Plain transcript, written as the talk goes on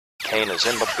Penn is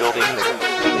in the building.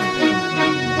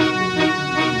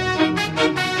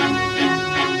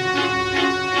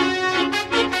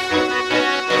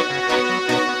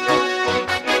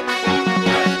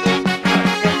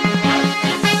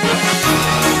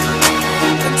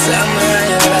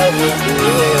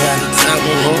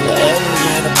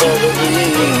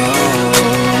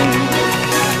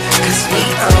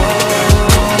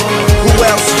 Who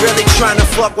else really tryna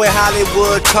fuck with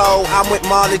Hollywood Cole? I'm with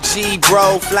Marley G,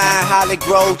 bro, flying Holly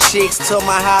Grove chicks to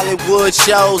my Hollywood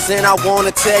shows. And I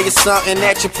wanna tell you something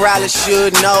that you probably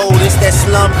should know. This that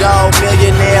Slumdog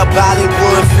Millionaire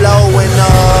Bollywood flow. And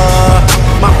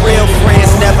my real friends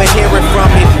never hearing from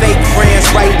me. Fake friends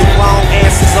write the wrong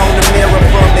answers on the mirror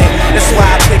for me. That's why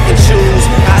I pick and choose,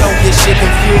 I don't get shit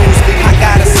confused. I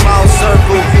got a small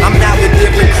circle, I'm not with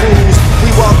different crews.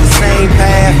 We walk the same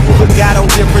path, but got on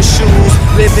different shoes.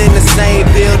 Live in the same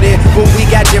building, but we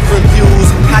got different views.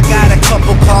 I got a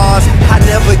couple cars, I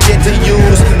never get to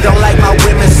use. Don't like my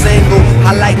women single,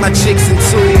 I like my chicks in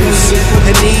twos.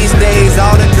 And these days,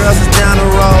 all the girls is down the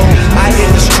road. I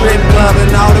hit the strip club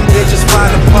and all them bitches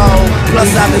find a pole. Plus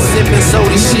I've been sipping, so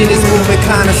this shit is moving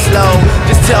kinda slow.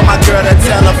 Just tell my girl to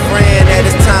tell a friend that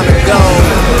it's time to go.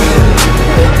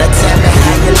 Now tell me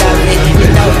how you love it. You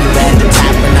know you at the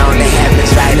top and all the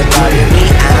heavens right above you. We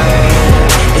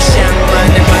it's young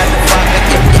money, motherfucker.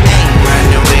 If you ain't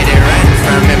running with it, run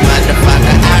from it,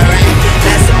 motherfucker. Alright,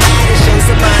 now somebody show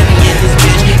some money in this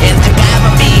bitch. And I got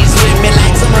my bees with me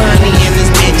like some honey in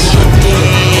this bitch.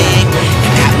 Yeah, I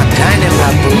got my gun in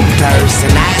my boot purse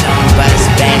and I don't bust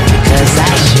back because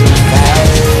I shoot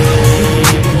first.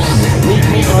 Meet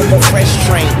me on the fresh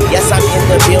train. Yes, I'm in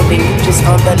the building, you just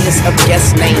on the list of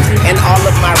guest names. And all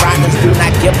of my riders do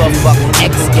not give a fuck.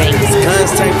 X games,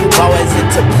 guns turn you boys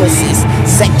into pussies.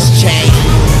 Sex change.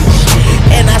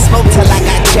 And I smoke till I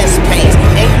got chest pains.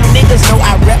 And you niggas know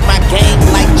I rep my game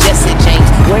like Jesse James.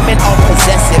 Women are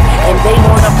possessive and they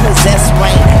wanna possess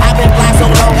Wayne. I've been blind so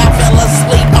long I fell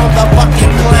asleep on the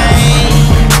fucking plane.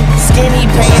 Skinny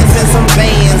pants and some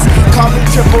Vans. Call me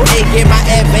Triple A, get my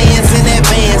advance in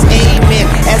advance. Amen.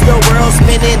 As the world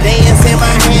spinning, dance in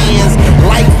my hands.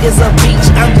 Life is a beach,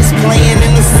 I'm just playing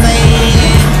in the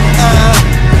sand.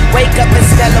 Wake up and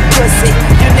smell a pussy.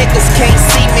 You niggas can't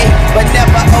see me, but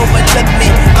never overlook me.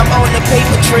 I'm on the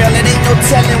paper trail, it ain't no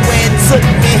telling where it took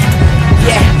me.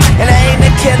 Yeah, and I ain't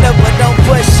a killer, but don't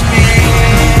push me.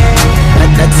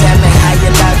 Now tell me how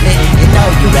you love it. You know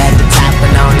you at the top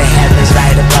and on the heavens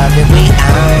right above it. We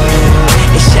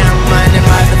it's young money,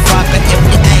 motherfucker. If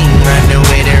you ain't running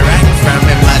with it, run from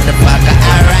it, motherfucker.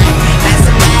 Alright, now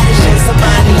somebody show some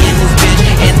money in this bitch.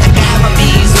 And I got my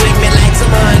bees with me like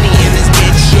some honey in this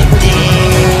bitch. Shit,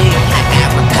 dig. I got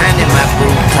my gun in my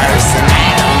boot purse and I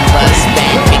don't bust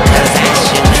back because I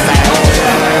shoot first.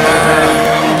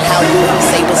 How you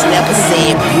say was never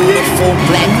said. Beautiful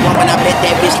black woman, I bet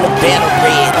that bitch look better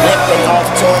red. Limping off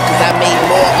tour cause I made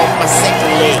more on my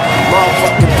second leg.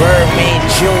 Motherfucking Birdman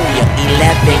Jr.,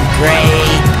 11th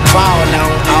grade. Ball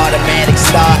on automatic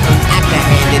start. I can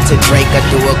hand it to Drake or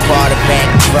do a quarterback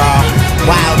draw.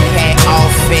 Wildcat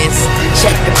offense,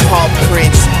 check the paw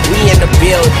prints. We in the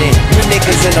building, you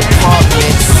niggas in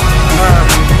apartments.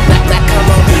 Now come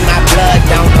on, be my blood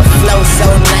donor. Flow so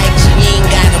nice, you ain't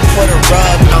gotta put a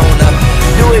rug on her.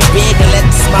 Do it big and let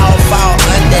the small fall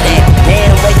under that.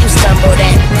 Damn, where you stumble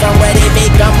at? From where they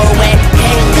make gumbo at?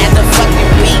 Hang at the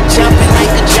fucking beat, jumping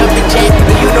like a jumping jack.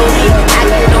 You know me, I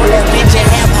get on this bitch and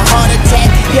have a heart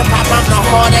attack. Hip hop, I'm the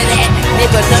heart of that.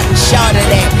 Nigga, nothing short of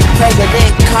that.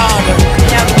 President Carter,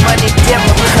 young money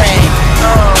Democrat.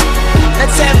 Now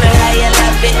tell me how you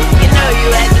love it. You know you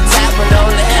at the top and all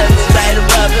the heavens right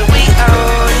above it. We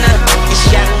own it's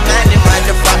young money,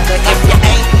 motherfucker. If you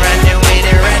ain't running with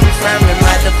it, run from it,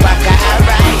 motherfucker.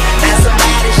 Alright, now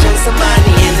somebody show some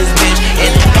money in this bitch.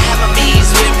 And I got my bees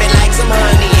with me like some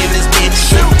honey in this bitch.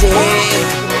 Shit, dig.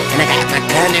 And I got my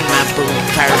gun in my boot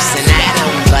purse and I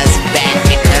don't bust back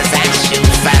because I shoot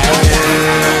first.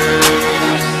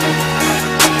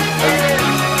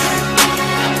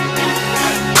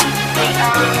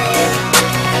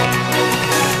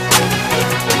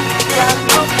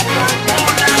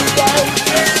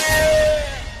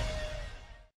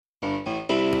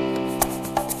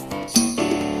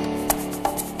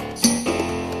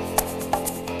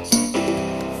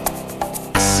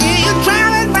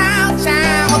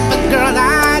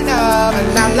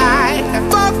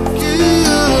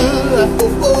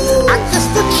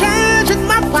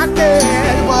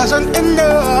 Wasn't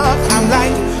enough. I'm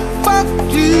like, fuck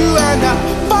you and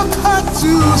fuck her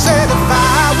too. Said if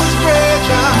I was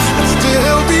richer, I'd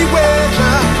still be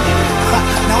richer.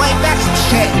 Now ain't that some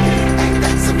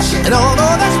shit? And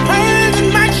although that's crazy.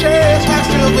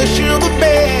 wish you the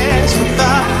best,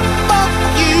 but fuck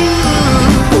you.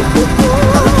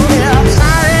 Yeah, I'm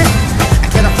sorry, I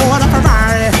can't afford a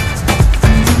Ferrari,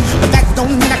 but that don't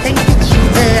mean I can't get you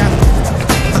there.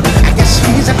 I guess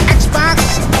he's an Xbox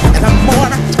and I'm more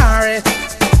Atari,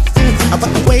 but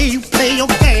the way you play your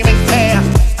game ain't fair.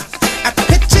 I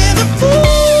picture the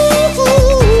fool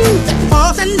that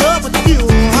falls in love with you.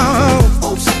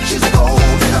 Oops, she's a gold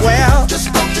digger. Well,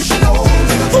 just don't you should know.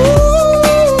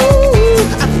 ooh,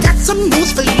 I've got some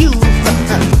news for you.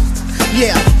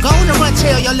 Yeah, go on and run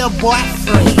tell your little boy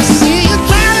free. See